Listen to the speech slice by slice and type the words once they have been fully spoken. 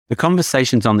The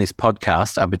conversations on this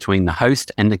podcast are between the host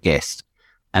and the guest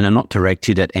and are not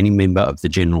directed at any member of the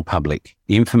general public.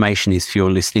 The information is for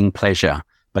your listening pleasure,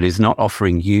 but is not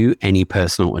offering you any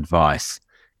personal advice.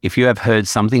 If you have heard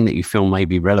something that you feel may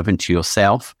be relevant to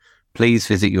yourself, please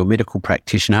visit your medical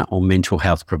practitioner or mental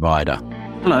health provider.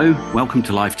 Hello, welcome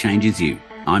to Life Changes You.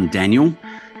 I'm Daniel.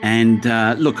 And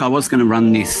look, I was going to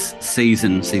run this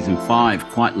season 5,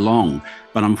 quite long,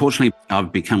 but unfortunately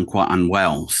I've become quite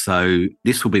unwell. So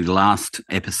this will be the last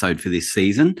episode for this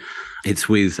season. It's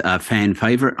with a fan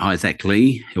favourite, Isaac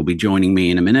Lee. He'll be joining me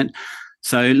in a minute.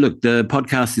 So look, the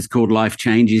podcast is called Life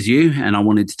Changes You, and I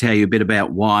wanted to tell you a bit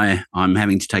about why I'm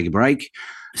having to take a break.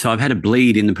 So I've had a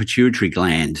bleed in the pituitary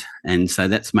gland, and so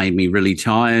that's made me really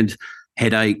tired,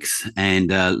 headaches,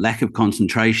 and lack of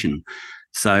concentration.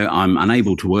 So I'm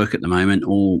unable to work at the moment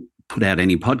or put out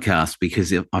any podcasts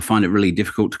because I find it really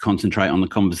difficult to concentrate on the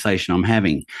conversation I'm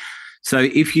having. So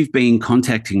if you've been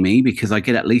contacting me, because I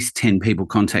get at least 10 people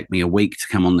contact me a week to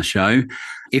come on the show,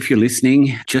 if you're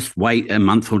listening, just wait a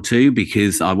month or two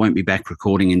because I won't be back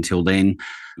recording until then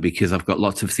because I've got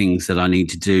lots of things that I need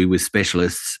to do with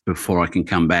specialists before I can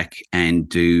come back and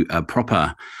do a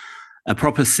proper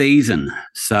season.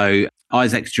 So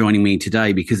Isaac's joining me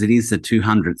today because it is the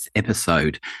 200th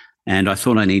episode, and I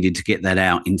thought I needed to get that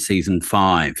out in season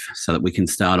 5 so that we can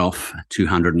start off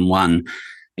 201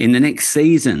 in the next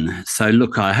season. So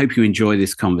look, I hope you enjoy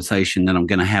this conversation that I'm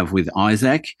going to have with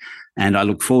Isaac, and I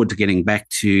look forward to getting back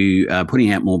to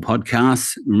putting out more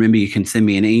podcasts. Remember, you can send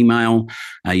me an email.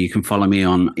 You can follow me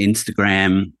on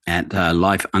Instagram at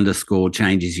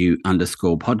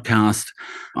life_changesyou_podcast.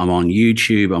 I'm on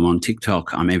YouTube. I'm on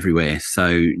TikTok. I'm everywhere.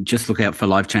 So just look out for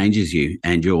Life Changes You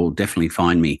and you'll definitely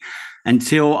find me.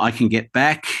 Until I can get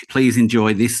back, please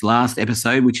enjoy this last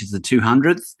episode, which is the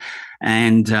 200th.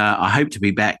 And I hope to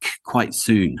be back quite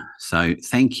soon. So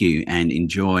thank you and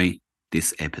enjoy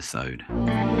this episode.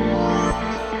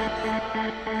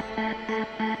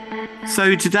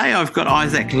 So today I've got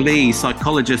Isaac Lee,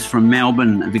 psychologist from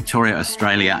Melbourne, Victoria,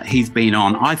 Australia.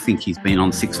 I think he's been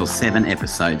on 6 or 7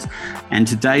 episodes. And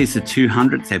today's the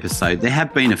 200th episode. There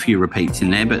have been a few repeats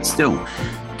in there, but still,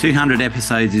 200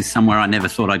 episodes is somewhere I never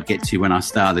thought I'd get to when I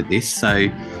started this. So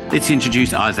let's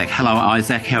introduce Isaac. Hello,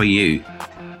 Isaac. How are you?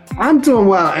 I'm doing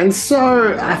well. And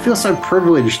so I feel so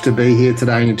privileged to be here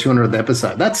today in your 200th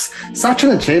episode. That's such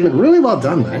an achievement. Really well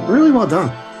done, mate. Really well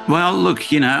done. Well,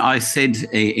 look, I said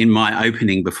in my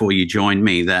opening before you joined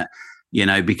me that,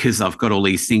 because I've got all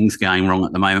these things going wrong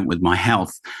at the moment with my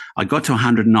health, I got to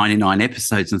 199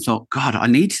 episodes and thought, God, I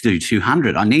need to do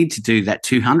 200. I need to do that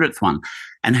 200th one.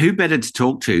 And who better to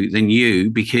talk to than you?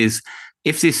 Because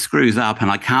if this screws up and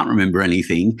I can't remember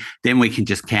anything, then we can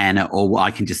just can it, or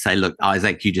I can just say, look,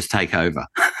 Isaac, you just take over.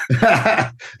 Yeah,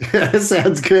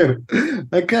 sounds good.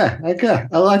 Okay.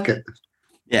 I like it.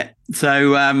 Yeah.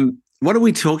 So what are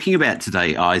we talking about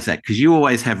today, Isaac? Because you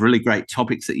always have really great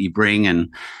topics that you bring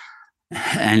and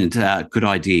good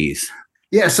ideas.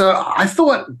 Yeah, so I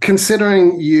thought,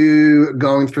 considering you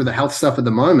going through the health stuff at the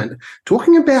moment,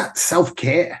 talking about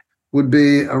self-care would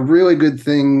be a really good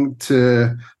thing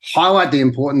to highlight the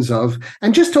importance of,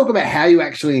 and just talk about how you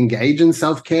actually engage in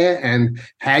self-care and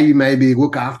how you maybe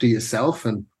look after yourself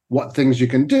and what things you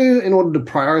can do in order to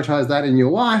prioritize that in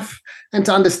your life and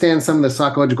to understand some of the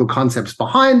psychological concepts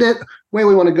behind it, where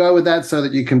we want to go with that so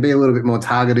that you can be a little bit more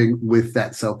targeted with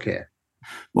that self-care.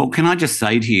 Well, can I just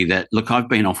say to you that, look, I've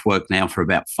been off work now for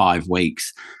about 5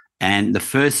 weeks. And the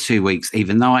first 2 weeks,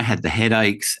 even though I had the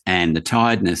headaches and the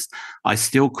tiredness, I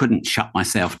still couldn't shut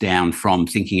myself down from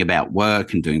thinking about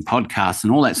work and doing podcasts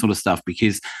and all that sort of stuff,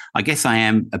 because I guess I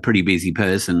am a pretty busy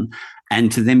person.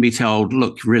 And to then be told,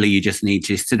 look, really, you just need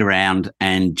to sit around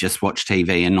and just watch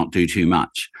TV and not do too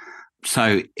much.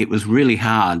 So it was really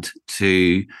hard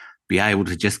to be able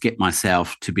to just get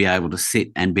myself to be able to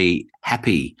sit and be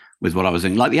happy with what I was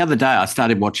doing. Like the other day, I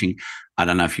started watching, I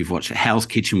don't know if you've watched Hell's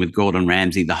Kitchen with Gordon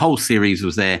Ramsay. The whole series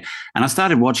was there. And I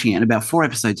started watching it, and about 4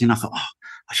 episodes in, I thought,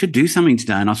 I should do something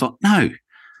today. And I thought, no, you're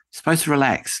supposed to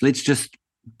relax. Let's just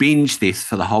binge this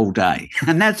for the whole day.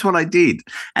 And that's what I did.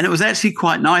 And it was actually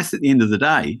quite nice at the end of the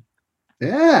day.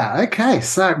 Yeah, okay.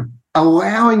 So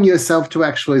allowing yourself to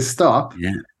actually stop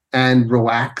and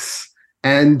relax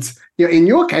and, in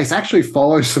your case, actually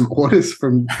follow some orders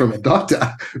from a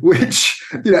doctor, which,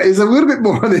 is a little bit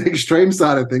more on the extreme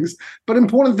side of things. But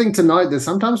important thing to note that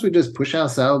sometimes we just push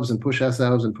ourselves and push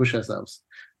ourselves and push ourselves.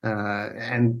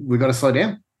 And we've got to slow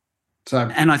down.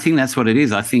 And I think that's what it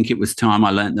is. I think it was time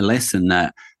I learned the lesson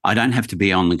that I don't have to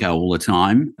be on the go all the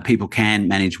time. People can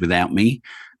manage without me.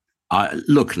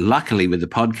 look, luckily with the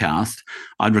podcast,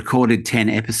 I'd recorded 10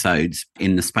 episodes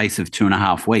in the space of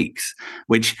 2.5 weeks,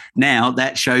 which now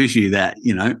that shows you that,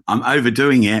 I'm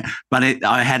overdoing it, but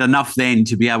I had enough then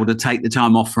to be able to take the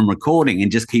time off from recording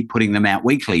and just keep putting them out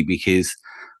weekly because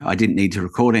I didn't need to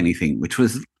record anything, which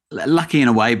was lucky in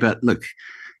a way. But look,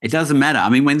 it doesn't matter. I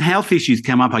mean, when health issues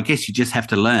come up, I guess you just have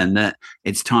to learn that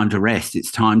it's time to rest.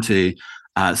 It's time to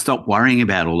stop worrying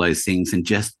about all those things and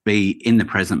just be in the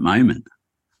present moment.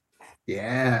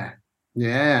 Yeah.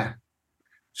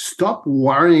 Stop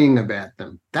worrying about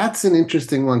them. That's an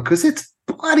interesting one because it's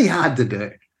bloody hard to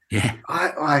do. Yeah.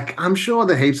 I'm sure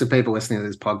that heaps of people listening to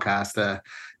this podcast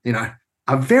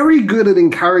are very good at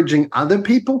encouraging other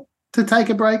people to take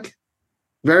a break.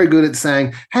 Very good at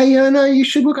saying, hey, no, you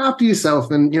should look after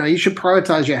yourself and, you should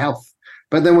prioritize your health.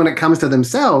 But then when it comes to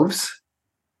themselves,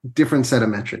 different set of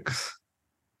metrics.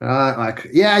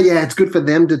 It's good for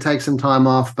them to take some time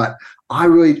off, but I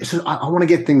want to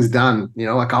get things done.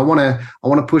 I want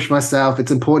to push myself. It's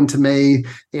important to me.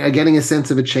 Getting a sense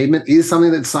of achievement is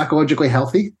something that's psychologically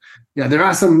healthy. There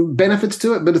are some benefits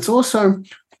to it, but it's also,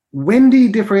 when do you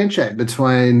differentiate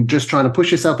between just trying to push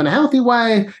yourself in a healthy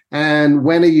way and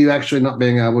when are you actually not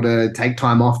being able to take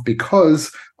time off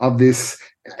because of this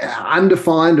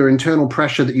undefined or internal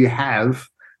pressure that you have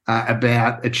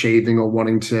about achieving or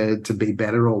wanting to be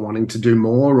better or wanting to do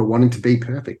more or wanting to be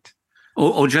perfect.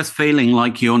 Or just feeling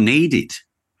like you're needed.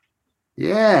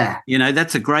 Yeah.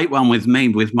 That's a great one with me,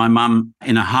 with my mum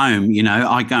in a home.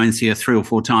 I go and see her 3 or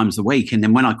 4 times a week. And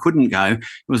then when I couldn't go, it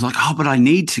was like, oh, but I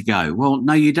need to go. Well,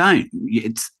 no, you don't.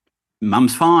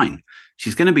 Mum's fine.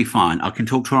 She's going to be fine. I can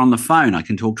talk to her on the phone. I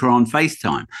can talk to her on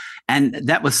FaceTime. And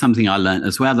that was something I learned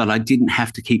as well, that I didn't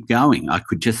have to keep going. I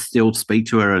could just still speak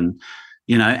to her and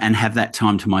have that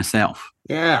time to myself.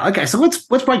 Yeah. Okay. So let's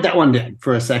break that one down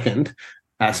for a second,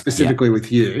 specifically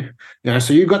with you.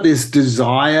 So you've got this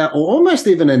desire, or almost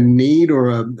even a need, or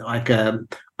an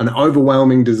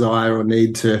overwhelming desire or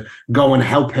need to go and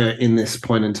help her in this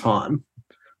point in time.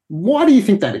 Why do you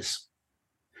think that is?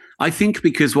 I think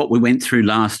because what we went through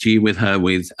last year with her,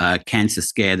 with a cancer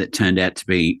scare that turned out to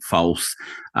be false.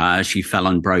 She fell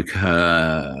and broke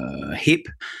her hip,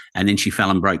 and then she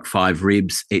fell and broke 5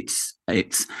 ribs.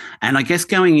 And I guess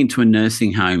going into a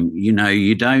nursing home, you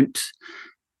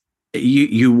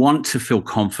want to feel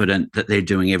confident that they're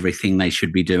doing everything they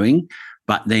should be doing,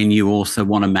 but then you also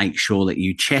want to make sure that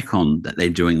you check on that they're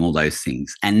doing all those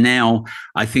things. And now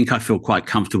I think I feel quite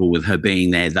comfortable with her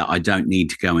being there, that I don't need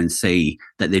to go and see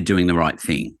that they're doing the right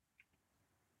thing.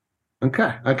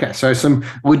 Okay. So some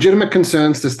legitimate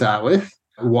concerns to start with,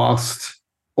 whilst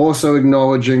also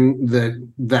acknowledging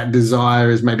that desire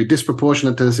is maybe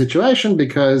disproportionate to the situation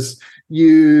because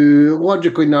you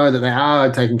logically know that they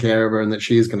are taking care of her and that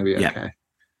she is going to be okay.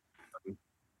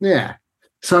 Yeah.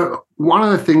 So one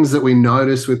of the things that we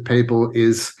notice with people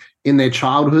is in their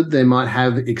childhood, they might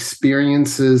have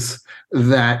experiences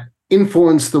that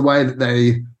influence the way that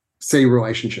they see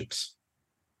relationships.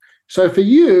 So for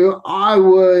you, I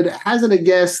would hazard a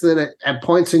guess that at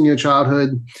points in your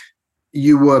childhood,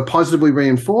 you were positively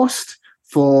reinforced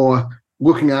for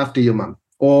looking after your mum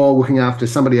or looking after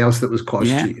somebody else that was close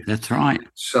to you. That's right.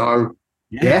 So,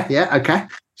 okay.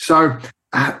 So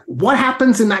what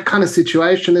happens in that kind of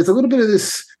situation? There's a little bit of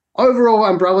this overall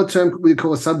umbrella term we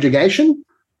call subjugation.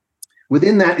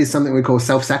 Within that is something we call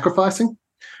self-sacrificing,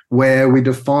 where we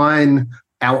define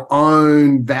our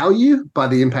own value by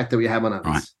the impact that we have on others.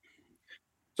 Right.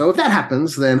 So if that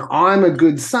happens, then I'm a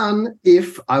good son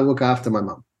if I look after my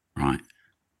mum. Right.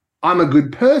 I'm a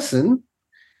good person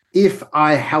if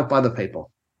I help other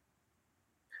people.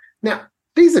 Now,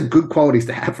 these are good qualities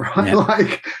to have, right? Yeah.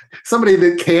 Like somebody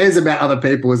that cares about other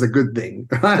people is a good thing,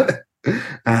 right?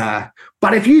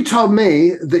 But if you told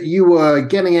me that you were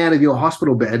getting out of your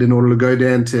hospital bed in order to go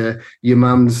down to your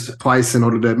mum's place in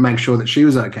order to make sure that she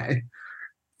was okay,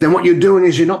 then what you're doing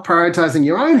is you're not prioritizing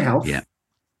your own health. Yeah.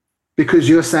 Because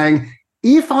you're saying,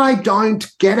 if I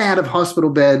don't get out of hospital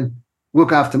bed,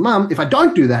 look after mum, if I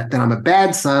don't do that, then I'm a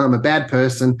bad son, I'm a bad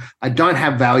person, I don't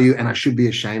have value, and I should be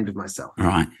ashamed of myself.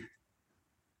 Right.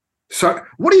 So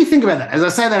what do you think about that? As I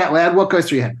say that out loud, what goes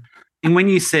through your head? And when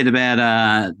you said about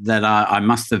that I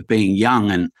must have been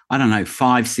young and,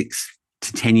 5, 6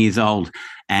 to 10 years old,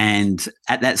 and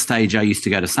at that stage I used to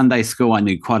go to Sunday school. I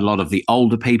knew quite a lot of the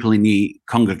older people in the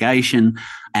congregation,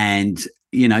 and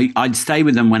I'd stay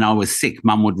with them when I was sick.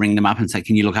 Mum would ring them up and say,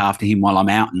 can you look after him while I'm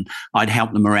out? And I'd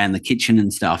help them around the kitchen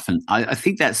and stuff. And I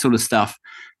think that sort of stuff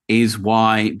is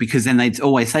why, because then they'd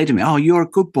always say to me, oh, you're a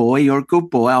good boy,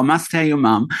 I must tell your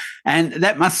mum. And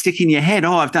that must stick in your head.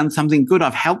 Oh, I've done something good,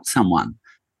 I've helped someone.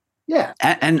 Yeah.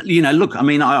 And look, I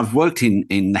mean, I've worked in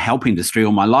the help industry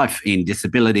all my life in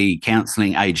disability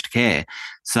counselling, aged care.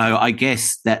 So I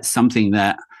guess that's something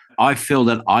that I feel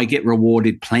that I get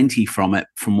rewarded plenty from it,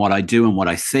 from what I do and what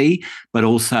I see, but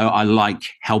also I like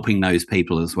helping those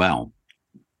people as well.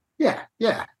 Yeah,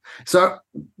 yeah. So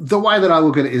the way that I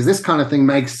look at it is this kind of thing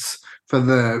makes for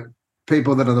the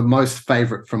people that are the most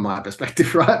favorite from my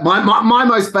perspective, right? My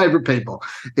most favorite people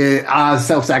are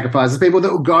self-sacrificers, people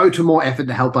that will go to more effort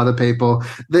to help other people,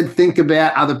 that think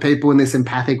about other people in this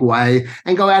empathic way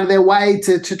and go out of their way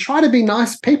to try to be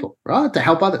nice people, right? To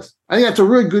help others. I think that's a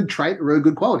really good trait, a really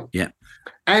good quality. Yeah.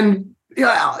 And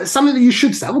something that you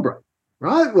should celebrate,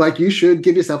 right? Like you should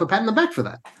give yourself a pat on the back for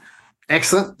that.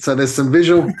 Excellent. So there's some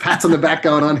visual pats on the back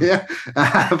going on here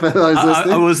for those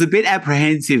listening. I was a bit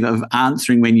apprehensive of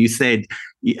answering when you said,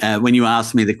 when you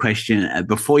asked me the question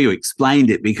before you explained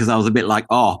it, because I was a bit like,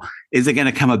 oh, is there going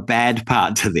to come a bad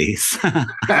part to this?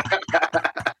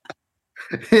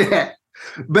 Yeah.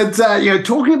 But,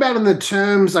 talking about in the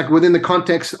terms, like within the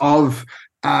context of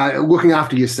looking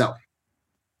after yourself,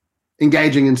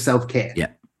 engaging in self-care. Yeah.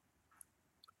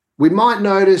 We might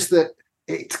notice that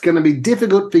it's going to be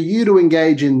difficult for you to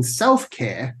engage in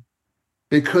self-care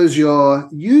because you're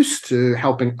used to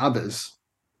helping others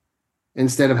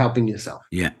instead of helping yourself.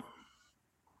 Yeah.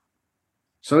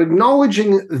 So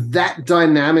acknowledging that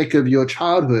dynamic of your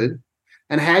childhood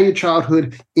and how your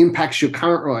childhood impacts your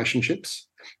current relationships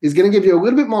is going to give you a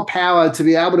little bit more power to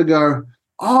be able to go,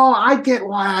 oh, I get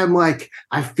why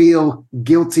I feel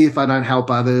guilty if I don't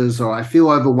help others, or I feel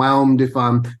overwhelmed if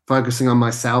I'm focusing on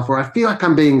myself, or I feel like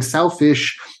I'm being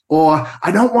selfish, or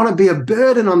I don't want to be a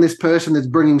burden on this person that's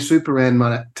bringing Superman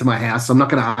to my house. So I'm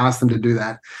not going to ask them to do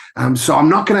that. So I'm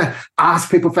not going to ask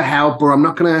people for help, or I'm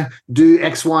not going to do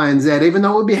X, Y, and Z, even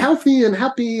though it would be healthy and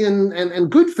happy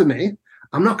and good for me.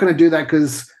 I'm not going to do that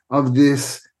because of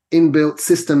this inbuilt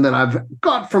system that I've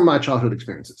got from my childhood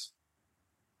experiences.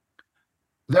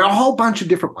 There are a whole bunch of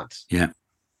different ones. Yeah.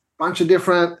 Bunch of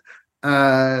different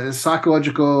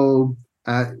psychological,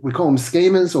 we call them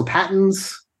schemas or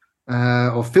patterns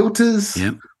or filters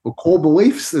or core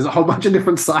beliefs. There's a whole bunch of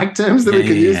different psych terms that we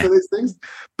can use for these things.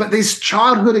 But these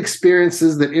childhood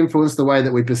experiences that influence the way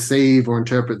that we perceive or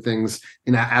interpret things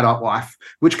in our adult life,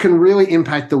 which can really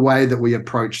impact the way that we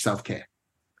approach self-care.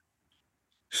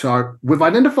 So we've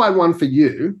identified one for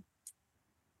you.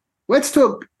 Let's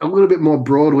talk a little bit more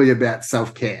broadly about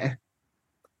self-care.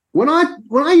 When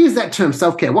I use that term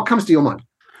self-care, what comes to your mind?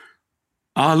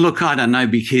 Oh, look, I don't know,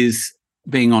 because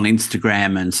being on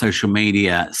Instagram and social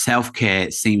media,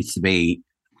 self-care seems to be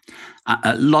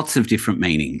lots of different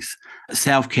meanings.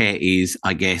 Self-care is,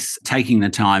 I guess, taking the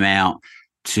time out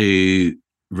to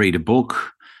read a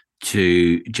book,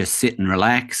 to just sit and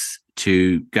relax,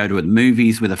 to go to the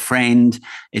movies with a friend.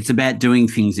 It's about doing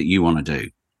things that you want to do.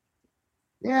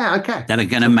 Yeah, okay. That are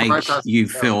going to make you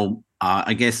feel,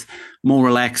 I guess, more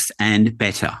relaxed and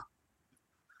better.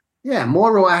 Yeah,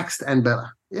 more relaxed and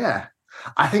better. Yeah.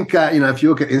 I think, if you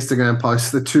look at Instagram posts,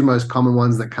 the two most common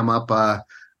ones that come up are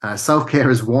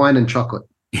self-care is wine and chocolate,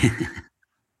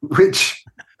 which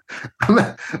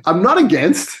I'm not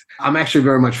against. I'm actually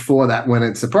very much for that when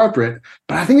it's appropriate.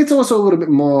 But I think it's also a little bit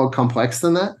more complex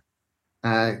than that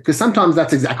because sometimes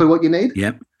that's exactly what you need.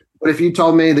 Yep. But if you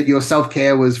told me that your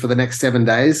self-care was for the next 7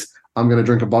 days, I'm going to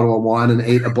drink a bottle of wine and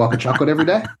eat a block of chocolate every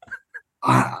day,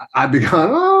 I'd be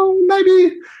going, oh,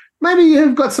 maybe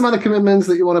you've got some other commitments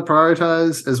that you want to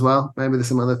prioritize as well. Maybe there's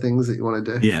some other things that you want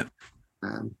to do. Yeah.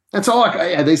 And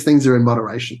so these things are in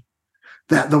moderation.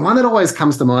 The one that always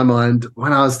comes to my mind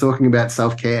when I was talking about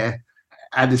self-care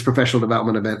at this professional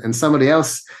development event, and somebody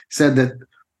else said that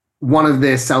one of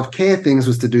their self-care things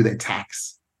was to do their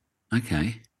tax.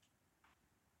 Okay.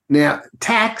 Now,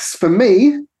 tax, for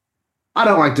me, I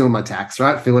don't like doing my tax,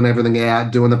 right? Filling everything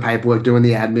out, doing the paperwork, doing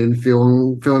the admin,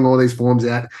 filling all these forms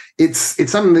out. It's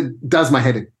something that does my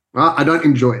head in, right? I don't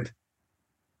enjoy it.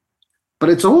 But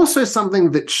it's also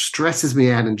something that stresses me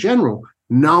out in general,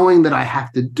 knowing that I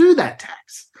have to do that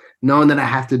tax, knowing that I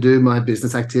have to do my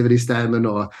business activity statement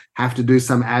or have to do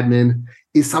some admin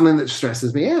is something that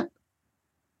stresses me out.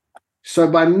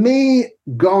 So by me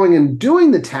going and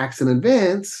doing the tax in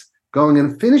advance, going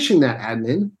and finishing that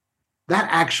admin, that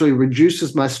actually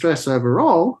reduces my stress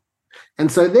overall. And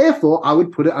so therefore, I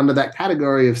would put it under that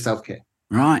category of self-care.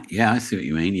 Right. Yeah, I see what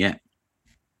you mean. Yeah.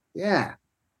 Yeah.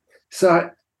 So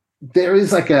there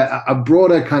is like a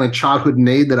broader kind of childhood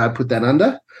need that I put that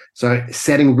under. So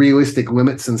setting realistic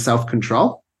limits and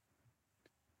self-control.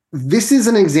 This is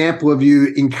an example of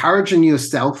you encouraging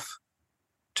yourself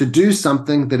to do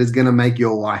something that is going to make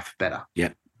your life better.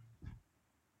 Yep.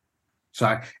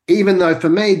 So even though for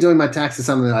me, doing my tax is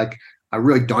something like I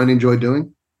really don't enjoy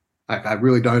doing. Like I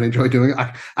really don't enjoy doing it.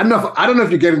 I don't know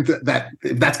if you're getting to that,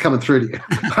 if that's coming through to you.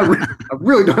 I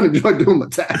really don't enjoy doing my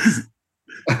tax.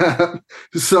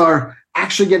 So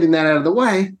actually getting that out of the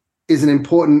way is an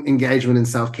important engagement in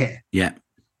self-care. Yeah.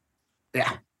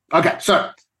 Yeah. Okay. So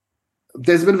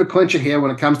there's a bit of a clincher here when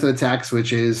it comes to the tax,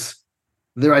 which is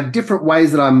there are different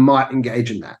ways that I might engage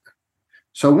in that.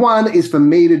 So one is for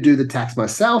me to do the tax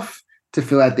myself, to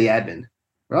fill out the admin,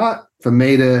 right? For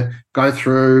me to go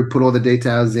through, put all the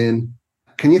details in.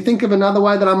 Can you think of another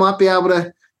way that I might be able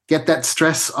to get that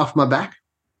stress off my back?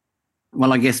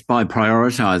 Well, I guess by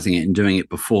prioritizing it and doing it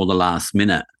before the last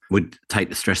minute would take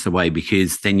the stress away,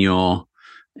 because then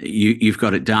you've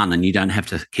got it done and you don't have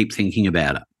to keep thinking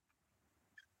about it.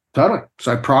 Totally.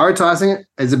 So prioritizing it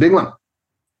is a big one.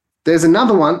 There's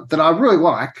another one that I really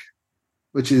like,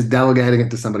 which is delegating it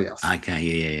to somebody else. Okay,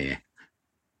 yeah.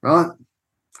 Right?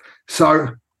 So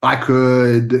I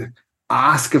could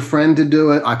ask a friend to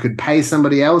do it. I could pay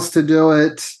somebody else to do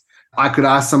it. I could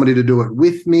ask somebody to do it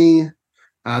with me.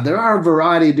 There are a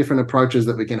variety of different approaches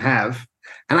that we can have.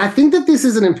 And I think that this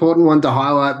is an important one to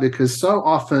highlight, because so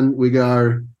often we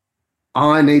go,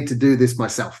 I need to do this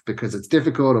myself because it's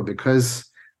difficult, or because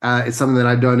it's something that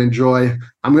I don't enjoy.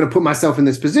 I'm going to put myself in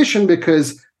this position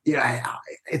because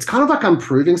it's kind of like I'm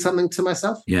proving something to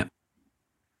myself. Yeah.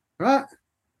 Right?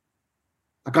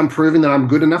 Like I'm proving that I'm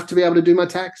good enough to be able to do my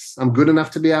tax. I'm good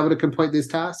enough to be able to complete this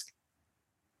task.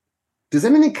 Does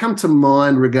anything come to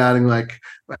mind regarding like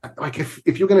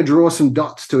if you're going to draw some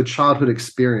dots to a childhood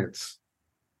experience?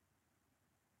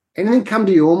 Anything come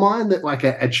to your mind that like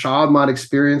a child might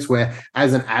experience where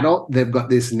as an adult they've got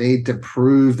this need to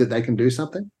prove that they can do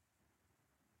something?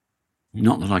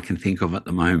 Not that I can think of at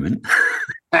the moment.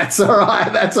 That's all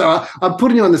right. That's all right. I'm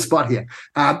putting you on the spot here.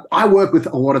 I work with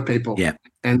a lot of people. Yeah.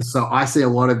 And so I see a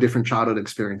lot of different childhood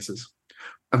experiences.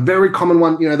 A very common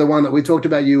one, the one that we talked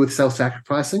about, you with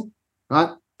self-sacrificing, right?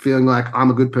 Feeling like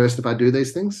I'm a good person if I do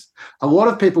these things. A lot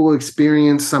of people will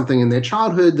experience something in their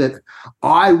childhood that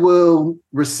I will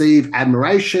receive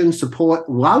admiration, support,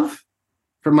 love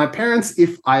from my parents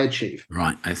if I achieve.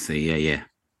 Right. I see. Yeah.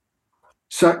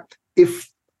 So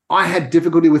if I had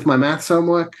difficulty with my maths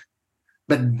homework,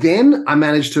 but then I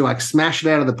managed to like smash it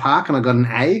out of the park and I got an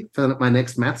A for my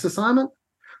next maths assignment,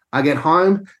 I get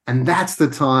home and that's the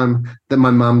time that my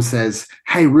mum says,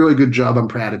 hey, really good job. I'm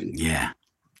proud of you. Yeah.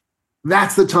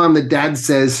 That's the time that dad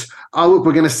says, oh, look,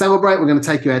 we're going to celebrate. We're going to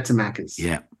take you out to Macca's.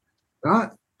 Yeah. Right?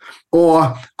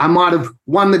 Or I might have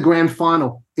won the grand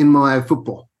final in my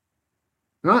football.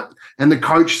 Right? And the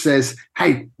coach says,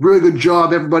 hey, really good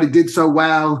job. Everybody did so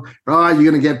well. Right?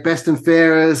 You're going to get best and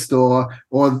fairest, or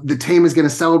the team is going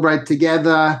to celebrate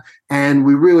together. And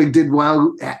we really did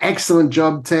well. Excellent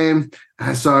job, team.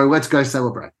 So let's go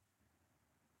celebrate.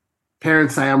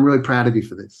 Parents say, I'm really proud of you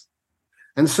for this.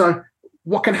 And so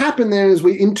what can happen there is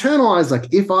we internalize,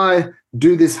 like, if I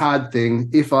do this hard thing,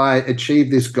 if I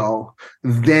achieve this goal,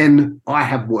 then I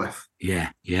have worth. Yeah.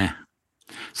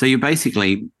 So you're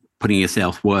basically putting your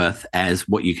self-worth as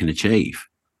what you can achieve.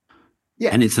 Yeah.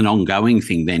 And it's an ongoing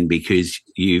thing then, because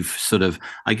you've sort of,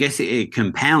 I guess it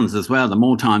compounds as well. The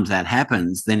more times that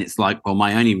happens, then it's like, well,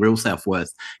 my only real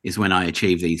self-worth is when I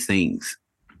achieve these things.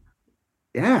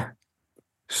 Yeah.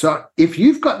 So if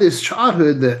you've got this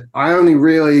childhood that I only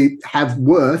really have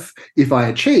worth if I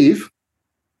achieve,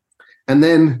 and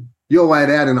then you're laid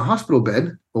out in a hospital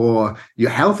bed or your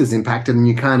health is impacted and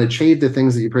you can't achieve the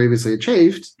things that you previously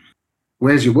achieved,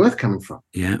 where's your worth coming from?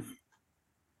 Yeah.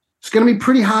 It's going to be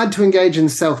pretty hard to engage in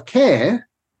self-care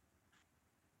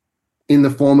in the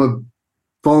form of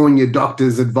following your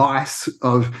doctor's advice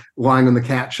of lying on the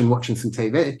couch and watching some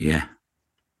TV. Yeah.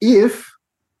 If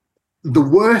the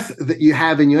worth that you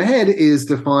have in your head is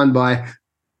defined by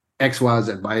X, Y,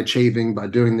 Z, by achieving, by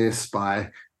doing this,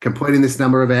 by completing this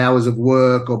number of hours of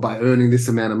work, or by earning this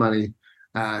amount of money.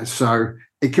 So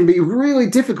it can be really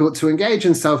difficult to engage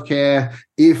in self-care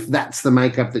if that's the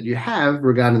makeup that you have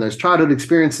regarding those childhood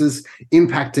experiences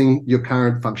impacting your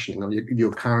current functioning or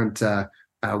your current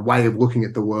way of looking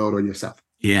at the world or yourself.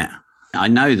 Yeah. I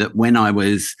know that when I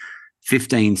was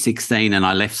 15, 16 and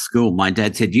I left school, my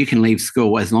dad said, you can leave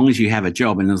school as long as you have a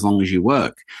job and as long as you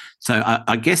work. So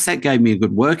I guess that gave me a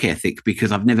good work ethic,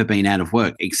 because I've never been out of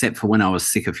work except for when I was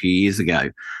sick a few years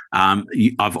ago.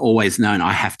 I've always known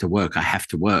I have to work.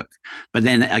 But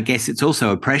then I guess it's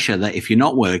also a pressure that if you're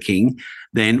not working,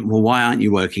 then, well, why aren't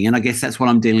you working? And I guess that's what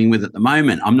I'm dealing with at the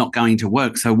moment. I'm not going to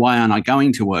work. So why aren't I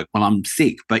going to work? Well, I'm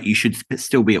sick, but you should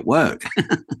still be at work.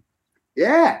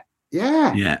 Yeah.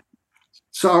 Yeah.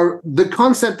 So the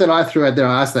concept that I threw out there,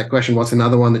 I asked that question, what's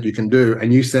another one that you can do?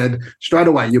 And you said straight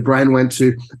away, your brain went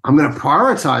to, I'm going to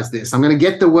prioritize this. I'm going to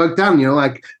get the work done,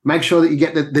 like make sure that you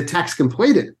get the tax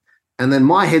completed. And then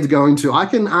my head's going to, I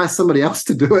can ask somebody else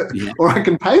to do it, or I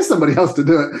can pay somebody else to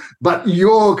do it. But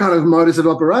your kind of modus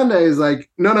operandi is like,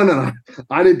 no.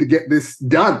 I need to get this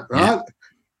done, right? Yeah.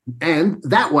 And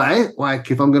that way, like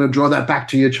if I'm going to draw that back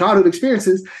to your childhood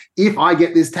experiences, if I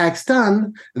get this tax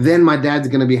done, then my dad's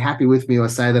going to be happy with me or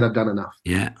say that I've done enough.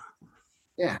 Yeah.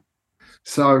 Yeah.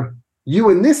 So you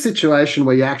in this situation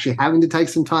where you're actually having to take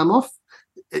some time off,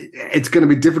 it's going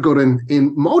to be difficult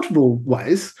in multiple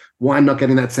ways. Why not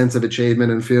getting that sense of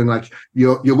achievement and feeling like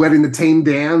you're letting the team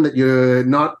down, that you're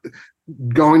not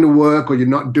going to work or you're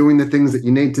not doing the things that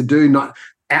you need to do, not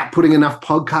outputting enough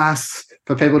podcasts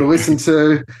for people to listen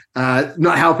to,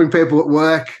 not helping people at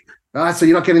work. Right? So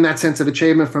you're not getting that sense of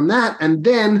achievement from that, and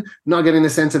then not getting the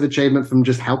sense of achievement from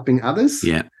just helping others.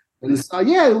 Yeah. And so,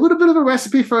 a little bit of a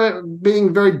recipe for it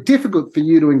being very difficult for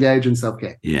you to engage in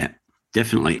self-care. Yeah,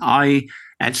 definitely. I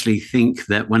actually think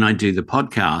that when I do the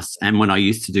podcasts and when I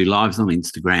used to do lives on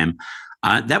Instagram,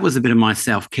 that was a bit of my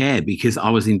self-care because I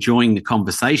was enjoying the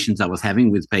conversations I was having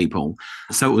with people.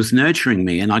 So it was nurturing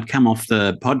me, and I'd come off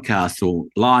the podcast or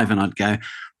live and I'd go,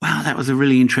 wow, that was a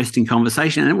really interesting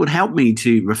conversation. And it would help me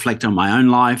to reflect on my own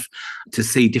life, to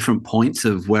see different points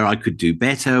of where I could do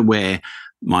better, where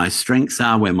my strengths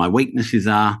are, where my weaknesses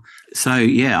are. So,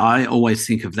 I always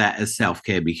think of that as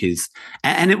self-care because,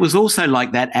 and it was also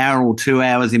like that hour or 2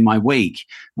 hours in my week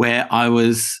where I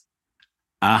was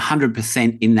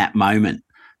 100% in that moment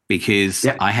because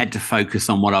I had to focus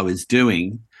on what I was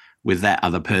doing with that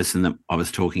other person that I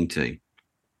was talking to.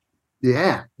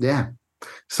 Yeah.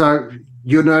 So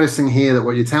you're noticing here that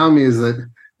what you're telling me is that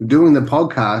doing the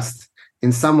podcast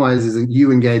in some ways is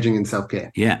you engaging in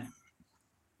self-care. Yeah.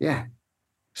 Yeah.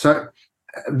 So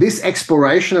this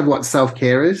exploration of what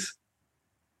self-care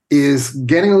is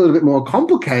getting a little bit more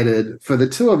complicated for the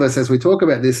two of us as we talk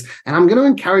about this. And I'm going to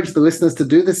encourage the listeners to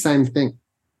do the same thing,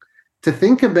 to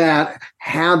think about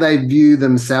how they view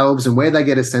themselves and where they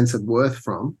get a sense of worth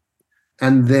from,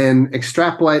 and then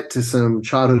extrapolate to some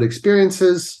childhood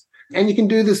experiences. And you can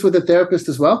do this with a therapist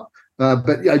as well.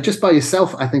 But just by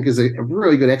yourself, I think is a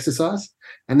really good exercise.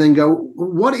 And then go,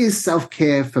 what is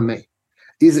self-care for me?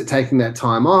 Is it taking that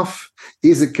time off?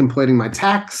 Is it completing my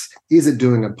tax? Is it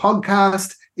doing a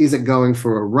podcast? Is it going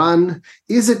for a run?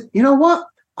 Is it, you know what?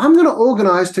 I'm going to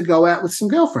organize to go out with some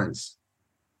girlfriends.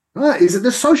 Is it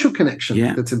the social connection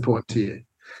that's important to you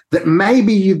that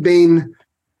maybe you've been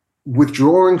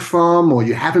withdrawing from or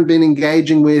you haven't been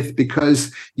engaging with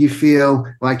because you feel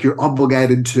like you're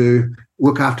obligated to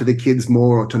look after the kids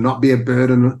more or to not be a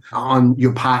burden on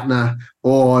your partner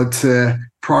or to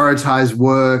prioritize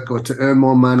work or to earn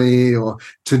more money or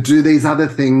to do these other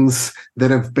things that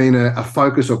have been a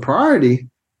focus or priority,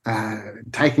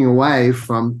 taking away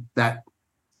from that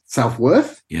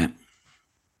self-worth. Yeah.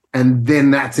 And then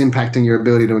that's impacting your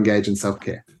ability to engage in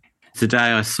self-care.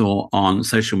 Today I saw on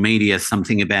social media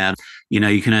something about,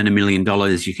 you can earn $1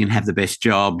 million, you can have the best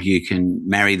job, you can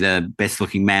marry the best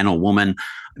looking man or woman,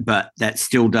 but that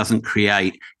still doesn't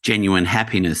create genuine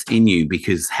happiness in you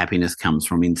because happiness comes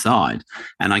from inside.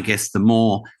 And I guess the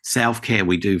more self-care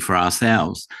we do for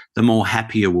ourselves, the more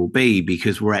happier we'll be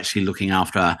because we're actually looking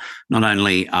after not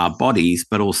only our bodies,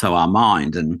 but also our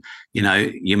mind. And,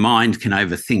 your mind can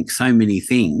overthink so many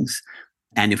things.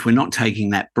 And if we're not taking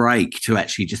that break to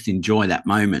actually just enjoy that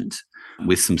moment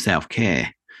with some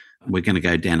self-care, we're going to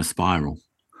go down a spiral.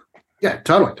 Yeah,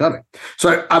 totally.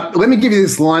 So let me give you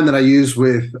this line that I use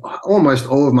with almost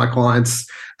all of my clients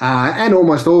and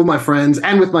almost all of my friends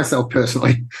and with myself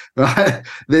personally. Right?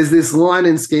 There's this line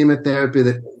in schema therapy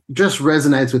that just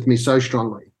resonates with me so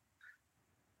strongly.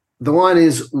 The line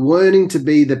is learning to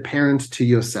be the parent to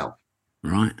yourself.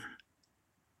 Right.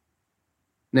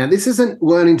 Now, this isn't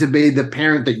learning to be the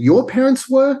parent that your parents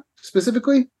were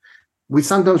specifically. We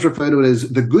sometimes refer to it as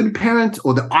the good parent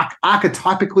or the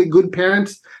archetypically good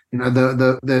parent,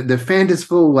 the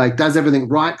fanciful, like does everything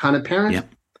right kind of parent. Yep.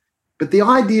 But the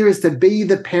idea is to be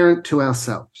the parent to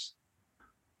ourselves.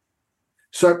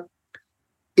 So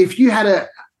if you had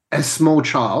a small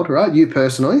child, right, you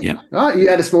personally, yep. Right, you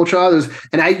had a small child, there was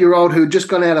an 8-year-old who had just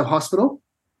gone out of hospital,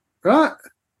 right?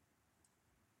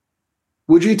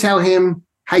 Would you tell him,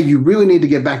 hey, you really need to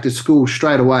get back to school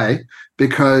straight away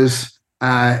because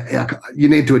you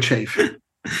need to achieve?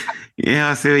 Yeah,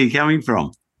 I see where you're coming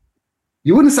from.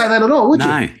 You wouldn't say that at all, would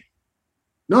you?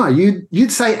 No,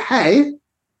 you'd say, hey,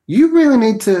 you really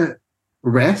need to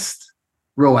rest,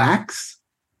 relax.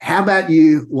 How about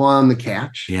you lie on the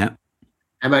couch? Yeah.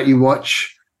 How about you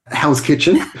watch Hell's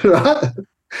Kitchen? Right?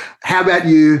 How about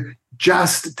you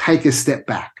just take a step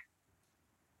back?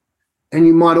 And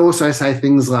you might also say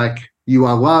things like, you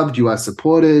are loved, you are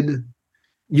supported.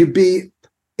 You'd be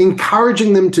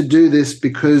encouraging them to do this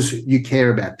because you care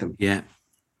about them. Yeah.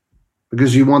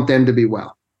 Because you want them to be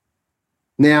well.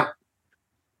 Now,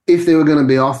 if they were going to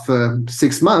be off for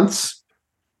 6 months,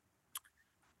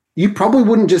 you probably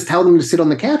wouldn't just tell them to sit on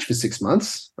the couch for 6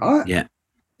 months, right? Yeah.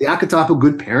 The archetypal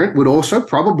good parent would also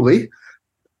probably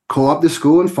call up the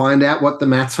school and find out what the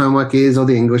maths homework is or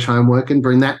the English homework and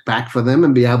bring that back for them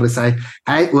and be able to say,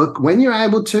 hey, look, when you're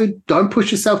able to, don't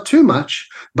push yourself too much,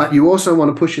 but you also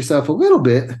want to push yourself a little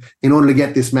bit in order to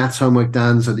get this maths homework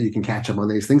done so that you can catch up on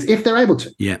these things if they're able to.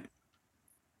 Yeah.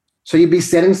 So you'd be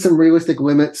setting some realistic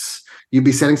limits. You'd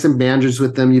be setting some boundaries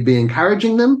with them. You'd be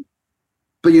encouraging them,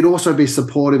 but you'd also be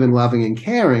supportive and loving and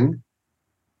caring,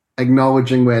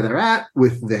 acknowledging where they're at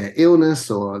with their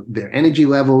illness or their energy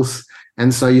levels.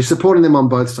 And so you're supporting them on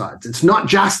both sides. It's not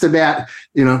just about,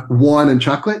 wine and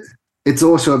chocolate. It's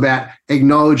also about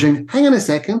acknowledging, hang on a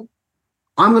second,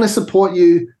 I'm going to support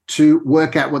you to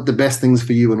work out what the best things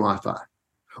for you in life are.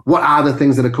 What are the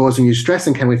things that are causing you stress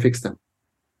and can we fix them?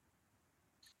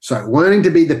 So learning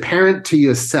to be the parent to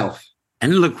yourself.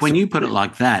 And look, when you put it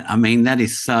like that, I mean, that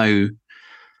is so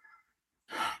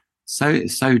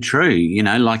true.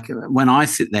 Like when I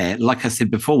sit there, like I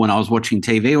said before, when I was watching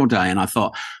TV all day and I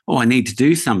thought, oh, I need to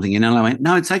do something. And I went,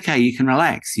 no, it's okay. You can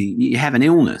relax. You have an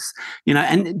illness,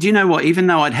 and do you know what? Even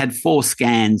though I'd had 4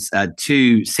 scans,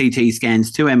 2 CT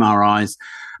scans, 2 MRIs,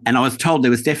 and I was told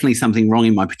there was definitely something wrong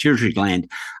in my pituitary gland,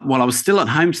 well, I was still at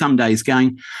home some days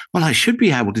going, well, I should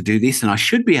be able to do this and I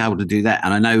should be able to do that.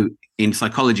 And I know in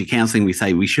psychology counseling, we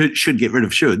say we should get rid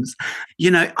of shoulds.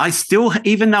 I still,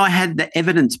 even though I had the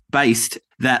evidence based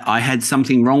that I had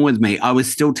something wrong with me, I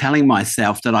was still telling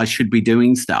myself that I should be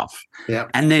doing stuff. Yeah.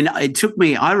 And then it took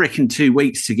me, I reckon, 2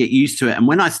 weeks to get used to it. And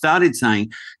when I started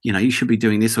saying, you should be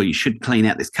doing this, or you should clean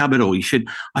out this cupboard, or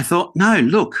I thought, no,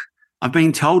 look, I've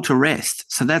been told to rest,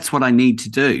 so that's what I need to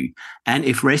do. And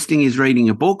if resting is reading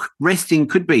a book, resting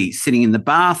could be sitting in the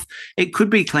bath, it could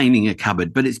be cleaning a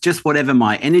cupboard, but it's just whatever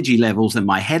my energy levels and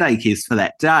my headache is for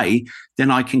that day,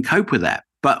 then I can cope with that.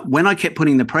 But when I kept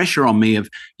putting the pressure on me of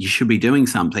you should be doing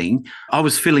something, I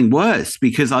was feeling worse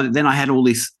because then I had all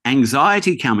this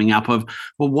anxiety coming up of,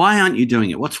 well, why aren't you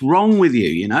doing it? What's wrong with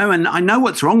you? And I know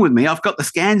what's wrong with me. I've got the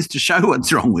scans to show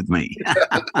what's wrong with me.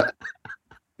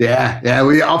 Yeah.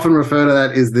 We often refer to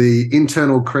that as the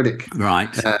internal critic. Right.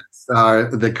 So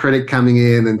the critic coming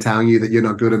in and telling you that you're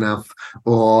not good enough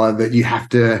or that you have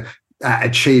to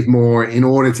achieve more in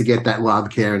order to get that love,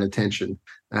 care, and attention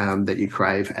that you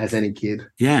crave as any kid.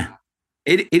 Yeah.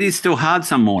 It is still hard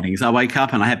some mornings. I wake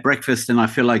up and I have breakfast and I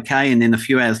feel okay. And then a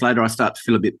few hours later, I start to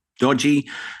feel a bit dodgy.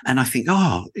 And I think,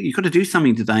 oh, you've got to do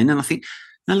something today. And then I think,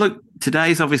 now look,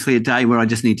 today's obviously a day where I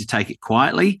just need to take it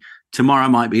quietly. Tomorrow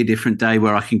might be a different day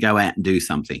where I can go out and do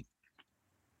something.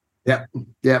 Yep.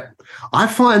 I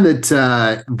find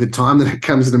that the time that it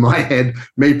comes into my head,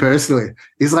 me personally,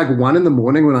 is like 1 a.m.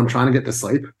 when I'm trying to get to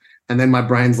sleep. And then my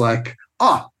brain's like,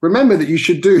 oh, remember that you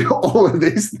should do all of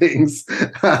these things,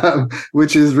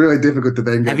 which is really difficult to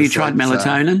then get. Have you tried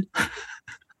melatonin?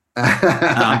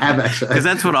 I have actually. Because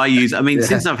that's what I use. I mean,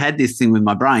 since I've had this thing with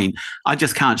my brain, I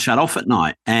just can't shut off at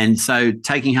night. And so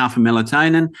taking half a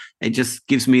melatonin, it just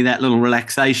gives me that little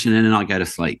relaxation and then I go to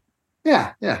sleep.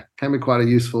 Yeah. Can be quite a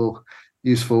useful.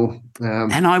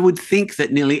 And I would think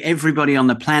that nearly everybody on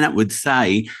the planet would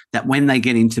say that when they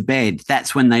get into bed,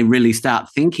 that's when they really start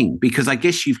thinking, because I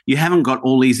guess you haven't got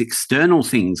all these external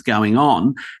things going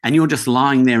on and you're just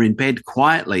lying there in bed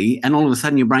quietly and all of a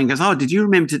sudden your brain goes, oh, did you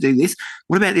remember to do this?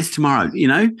 What about this tomorrow?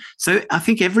 So I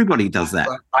think everybody does that.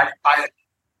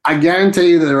 I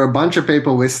guarantee you that there are a bunch of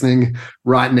people listening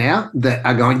right now that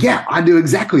are going, yeah, I do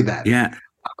exactly that. Yeah.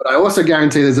 But I also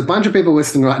guarantee there's a bunch of people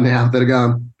listening right now that are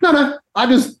going, no, I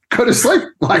just go to sleep.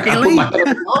 Like really? I put my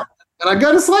head on and I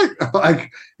go to sleep.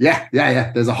 Like, yeah.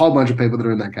 There's a whole bunch of people that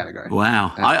are in that category.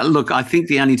 Wow. I think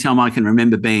the only time I can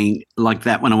remember being like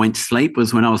that when I went to sleep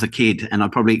was when I was a kid and I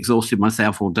probably exhausted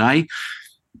myself all day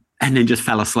and then just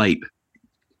fell asleep.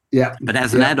 Yeah. But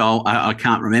as an adult, I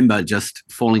can't remember just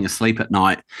falling asleep at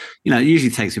night. It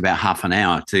usually takes me about half an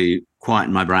hour to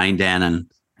quieten my brain down and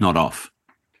nod off.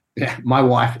 Yeah, my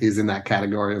wife is in that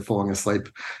category of falling asleep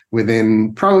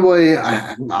within probably,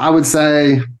 I would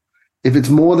say, if it's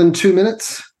more than 2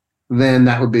 minutes, then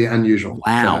that would be unusual.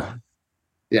 Wow. So,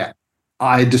 yeah.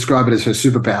 I describe it as her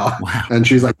superpower. Wow. And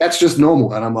she's like, that's just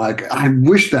normal. And I'm like, I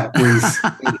wish that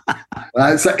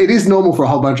was. So it is normal for a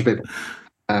whole bunch of people.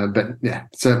 But yeah,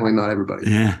 certainly not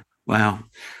everybody. Yeah. Wow.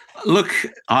 Look,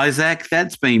 Isaac,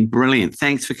 that's been brilliant.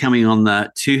 Thanks for coming on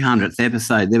the 200th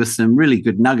episode. There were some really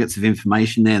good nuggets of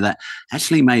information there that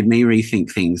actually made me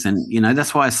rethink things. And,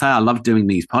 that's why I say I love doing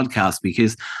these podcasts,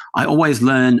 because I always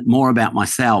learn more about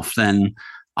myself than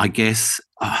I guess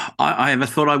I ever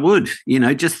thought I would.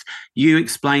 Just you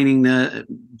explaining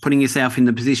putting yourself in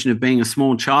the position of being a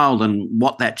small child and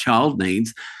what that child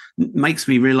needs makes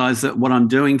me realize that what I'm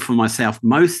doing for myself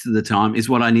most of the time is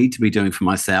what I need to be doing for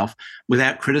myself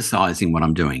without criticizing what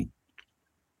I'm doing.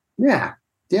 Yeah,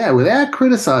 without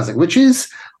criticizing, which is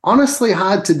honestly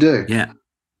hard to do. Yeah.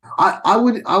 I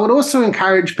would also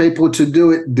encourage people to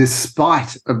do it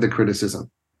despite of the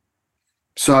criticism.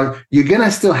 So you're going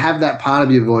to still have that part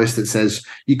of your voice that says,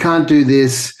 you can't do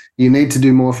this, you need to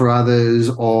do more for others,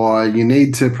 or you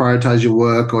need to prioritize your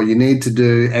work, or you need to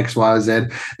do X, Y, or Z.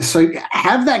 So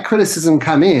have that criticism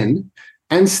come in,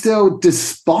 and still,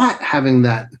 despite having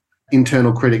that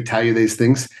internal critic tell you these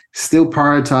things, still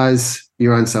prioritize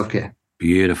your own self-care.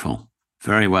 Beautiful.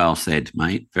 Very well said,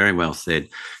 mate. Very well said.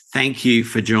 Thank you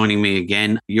for joining me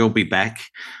again. You'll be back,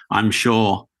 I'm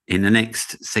sure, in the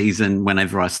next season,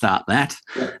 whenever I start that.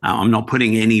 I'm not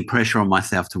putting any pressure on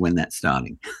myself to when that's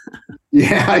starting.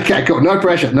 Yeah, okay, cool. No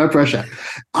pressure.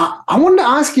 I wanted to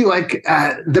ask you,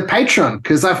 the Patreon,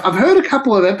 because I've heard a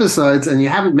couple of episodes and you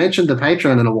haven't mentioned the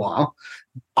Patreon in a while.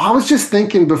 I was just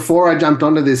thinking before I jumped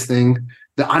onto this thing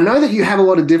that I know that you have a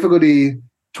lot of difficulty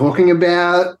talking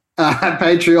about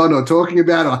Patreon, or talking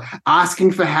about, or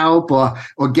asking for help, or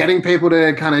getting people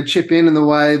to kind of chip in the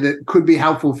way that could be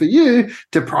helpful for you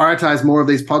to prioritize more of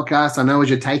these podcasts. I know as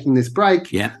you're taking this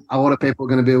break, a lot of people are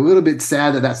going to be a little bit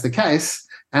sad that that's the case.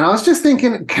 And I was just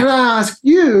thinking, can I ask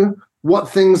you what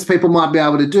things people might be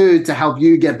able to do to help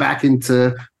you get back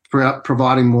into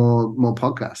providing more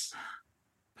podcasts?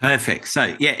 Perfect.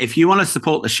 So, if you want to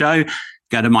support the show,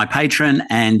 go to my Patreon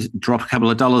and drop a couple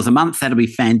of dollars a month. That'll be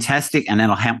fantastic. And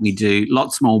that'll help me do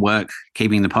lots more work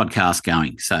keeping the podcast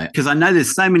going. So, because I know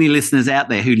there's so many listeners out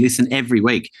there who listen every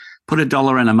week. Put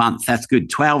 $1 in a month. That's good.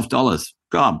 $12.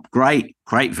 God, great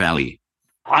value.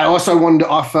 I also wanted to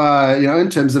offer, in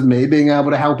terms of me being able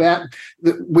to help out,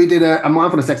 we did a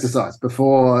mindfulness exercise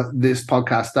before this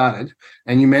podcast started,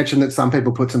 and you mentioned that some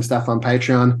people put some stuff on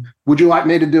Patreon. Would you like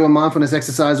me to do a mindfulness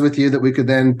exercise with you that we could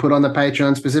then put on the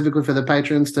Patreon specifically for the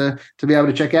patrons to be able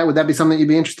to check out? Would that be something you'd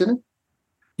be interested in?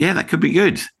 Yeah, that could be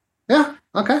good. Yeah,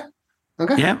 okay.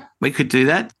 Yeah, we could do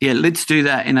that. Yeah, let's do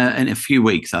that in a few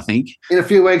weeks, I think. In a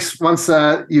few weeks, once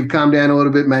you've calmed down a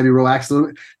little bit, maybe relaxed a little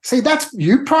bit. See, that's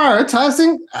you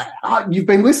prioritizing. You've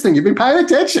been listening. You've been paying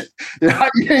attention.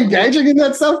 You're engaging in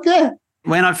that self-care.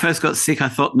 When I first got sick, I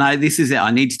thought, no, this is it. I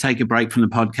need to take a break from the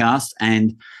podcast.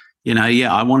 And,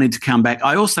 I wanted to come back.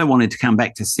 I also wanted to come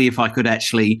back to see if I could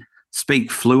actually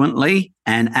speak fluently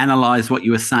and analyze what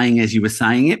you were saying as you were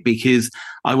saying it, because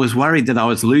I was worried that I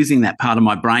was losing that part of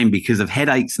my brain because of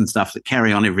headaches and stuff that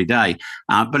carry on every day.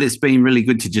 But it's been really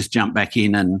good to just jump back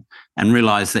in and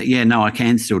realize that, I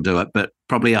can still do it, but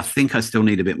probably I think I still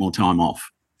need a bit more time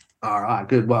off. All right,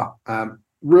 good. Well,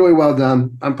 really well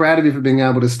done. I'm proud of you for being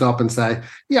able to stop and say,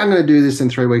 I'm going to do this in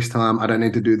 3 weeks' time. I don't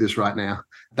need to do this right now.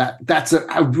 That's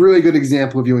a really good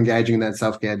example of you engaging in that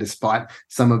self-care despite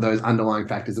some of those underlying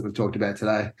factors that we've talked about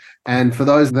today. And for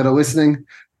those that are listening,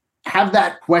 have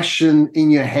that question in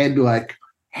your head, like,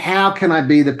 how can I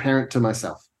be the parent to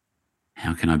myself?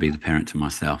 How can I be the parent to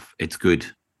myself? It's good.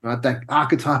 Right, that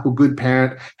archetypal good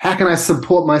parent. How can I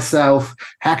support myself?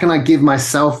 How can I give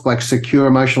myself secure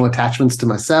emotional attachments to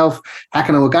myself? How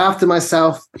can I look after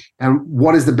myself? And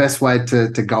what is the best way to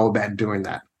go about doing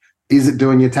that? Is it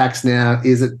doing your tax now?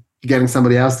 Is it getting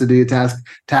somebody else to do your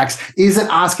tax? Is it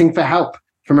asking for help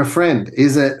from a friend?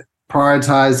 Is it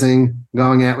prioritizing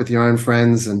going out with your own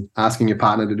friends and asking your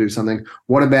partner to do something?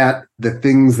 What about the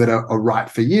things that are right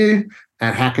for you?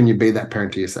 And how can you be that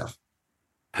parent to yourself?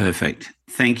 Perfect.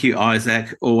 Thank you,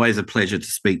 Isaac. Always a pleasure to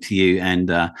speak to you,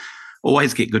 and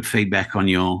always get good feedback on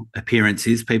your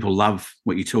appearances. People love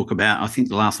what you talk about. I think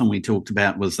the last one we talked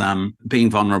about was being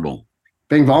vulnerable.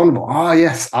 Being vulnerable. Oh,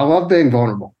 yes. I love being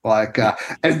vulnerable.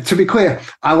 And to be clear,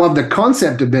 I love the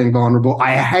concept of being vulnerable.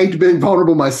 I hate being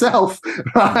vulnerable myself,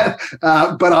 right?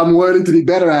 But I'm learning to be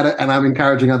better at it, and I'm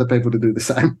encouraging other people to do the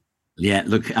same. Yeah,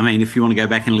 look, I mean, if you want to go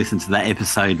back and listen to that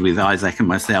episode with Isaac and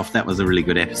myself, that was a really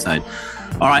good episode.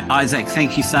 All right, Isaac,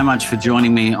 thank you so much for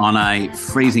joining me on a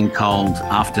freezing cold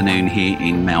afternoon here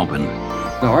in Melbourne.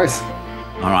 No worries.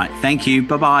 All right, thank you.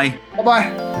 Bye-bye.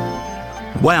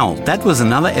 Bye-bye. Well, that was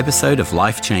another episode of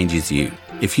Life Changes You.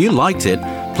 If you liked it,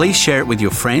 please share it with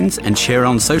your friends and share it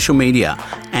on social media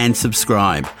and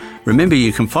subscribe. Remember,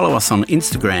 you can follow us on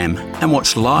Instagram and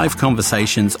watch live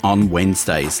conversations on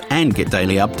Wednesdays and get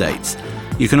daily updates.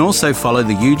 You can also follow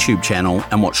the YouTube channel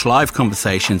and watch live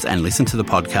conversations and listen to the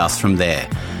podcast from there.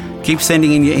 Keep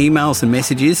sending in your emails and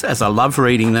messages, as I love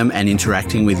reading them and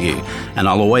interacting with you, and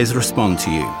I'll always respond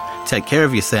to you. Take care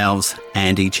of yourselves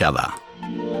and each other.